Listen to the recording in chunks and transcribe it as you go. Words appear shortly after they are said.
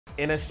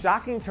In a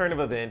shocking turn of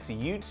events,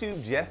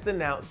 YouTube just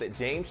announced that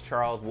James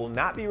Charles will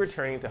not be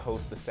returning to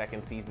host the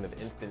second season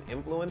of Instant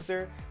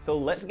Influencer, so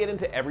let's get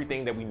into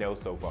everything that we know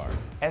so far.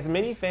 As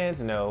many fans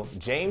know,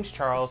 James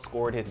Charles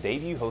scored his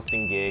debut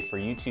hosting gig for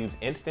YouTube's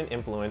Instant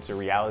Influencer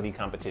reality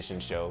competition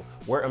show,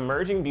 where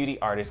emerging beauty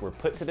artists were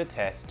put to the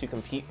test to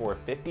compete for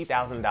a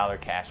 $50,000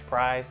 cash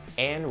prize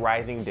and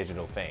rising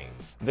digital fame.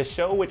 The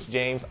show, which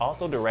James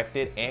also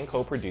directed and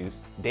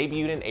co-produced,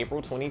 debuted in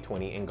April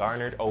 2020 and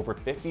garnered over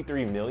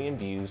 53 million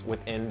views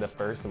within the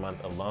first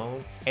month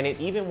alone, and it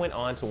even went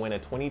on to win a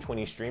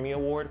 2020 Streaming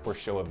Award for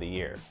Show of the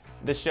Year.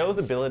 The show's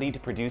ability to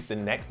produce the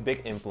next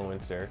big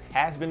influencer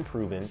has been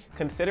proven,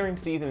 considering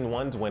Season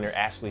 1's winner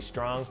Ashley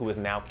Strong, who is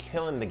now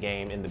killing the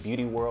game in the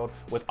beauty world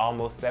with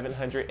almost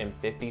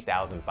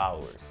 750,000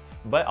 followers.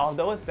 But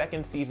although a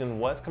second season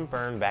was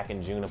confirmed back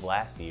in June of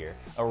last year,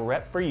 a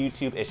rep for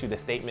YouTube issued a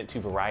statement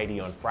to Variety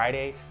on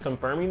Friday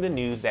confirming the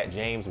news that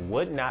James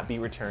would not be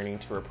returning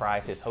to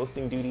reprise his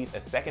hosting duties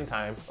a second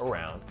time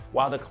around,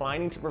 while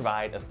declining to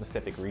provide a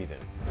specific reason.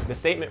 The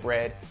statement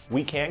read,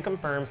 "We can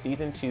confirm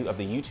Season 2 of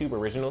the YouTube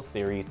original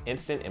series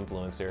Instant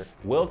Influencer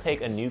will take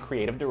a new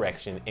creative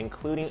direction,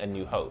 including a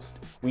new host.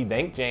 We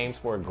thank James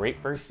for a great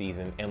first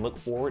season and look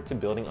forward to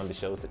building on the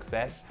show's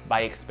success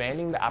by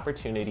expanding the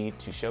opportunity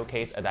to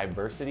showcase a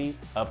diversity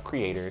of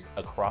creators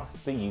across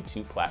the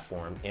YouTube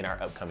platform in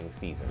our upcoming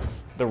season."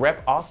 The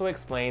rep also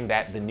explained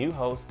that the new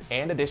host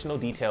and additional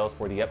details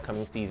for the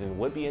upcoming season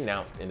would be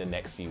announced in the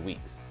next few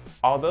weeks.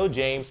 Although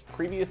James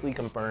previously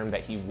confirmed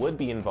that he would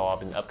be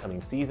involved in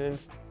upcoming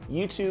seasons,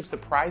 YouTube's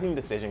surprising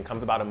decision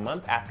comes about a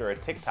month after a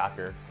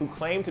TikToker who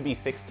claimed to be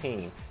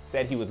 16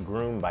 said he was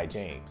groomed by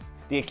James.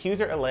 The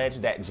accuser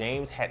alleged that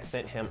James had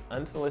sent him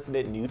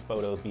unsolicited nude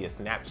photos via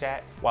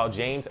Snapchat, while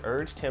James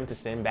urged him to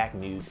send back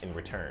nudes in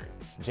return.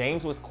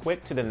 James was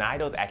quick to deny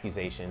those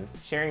accusations,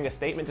 sharing a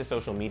statement to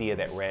social media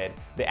that read,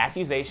 "The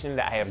accusation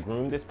that I have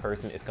groomed this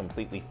person is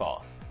completely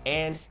false.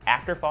 And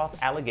after false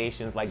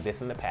allegations like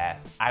this in the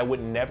past, I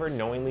would never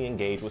knowingly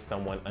engage with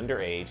someone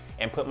underage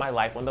and put my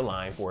life on the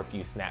line for a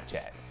few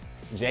Snapchats."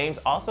 James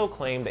also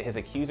claimed that his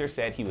accuser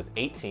said he was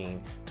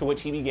 18, to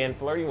which he began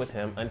flirting with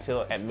him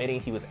until admitting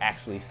he was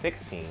actually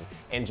 16,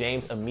 and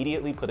James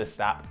immediately put a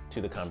stop to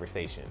the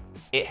conversation.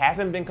 It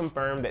hasn't been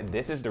confirmed that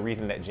this is the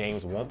reason that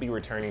James won't be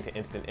returning to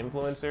Instant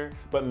Influencer,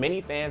 but many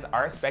fans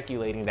are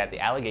speculating that the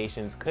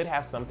allegations could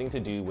have something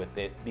to do with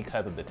it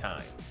because of the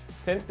time.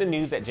 Since the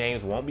news that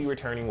James won't be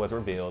returning was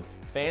revealed,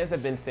 fans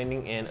have been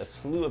sending in a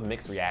slew of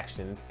mixed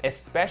reactions,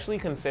 especially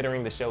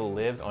considering the show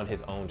lives on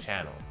his own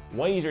channel.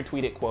 One user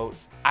tweeted, quote,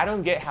 "I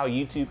don't get how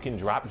YouTube can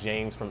drop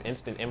James from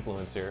Instant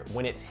Influencer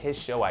when it's his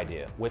show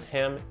idea, with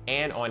him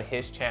and on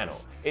his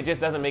channel. It just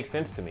doesn't make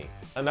sense to me."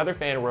 Another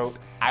fan wrote,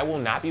 "I will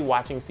not be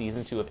watching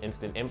Season 2 of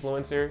Instant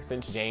Influencer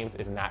since James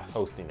is not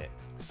hosting it.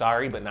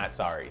 Sorry, but not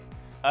sorry."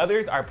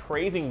 Others are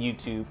praising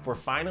YouTube for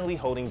finally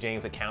holding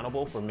James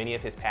accountable for many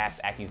of his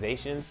past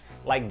accusations,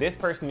 like this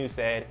person who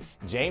said,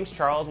 "James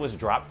Charles was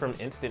dropped from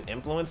Instant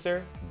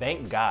Influencer?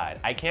 Thank God.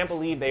 I can't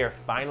believe they are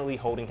finally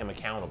holding him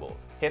accountable.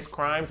 His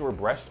crimes were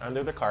brushed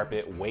under the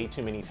carpet way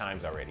too many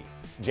times already."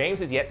 James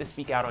has yet to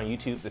speak out on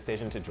YouTube's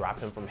decision to drop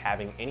him from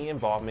having any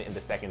involvement in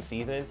the second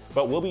season,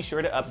 but we'll be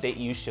sure to update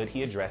you should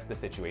he address the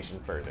situation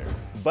further.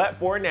 But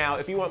for now,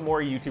 if you want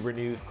more YouTuber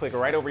news, click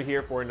right over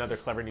here for another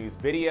Clevver News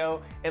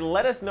video, and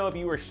let us know if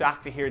you were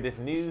shocked to hear this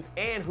news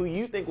and who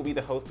you think will be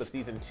the host of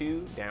Season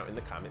 2 down in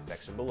the comment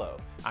section below.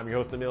 I'm your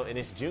host, Emile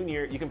Ennis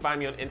Jr. You can find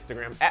me on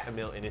Instagram at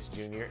Emile Ennis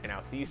Jr., and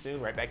I'll see you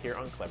soon right back here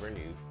on Clevver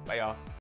News. Bye, y'all.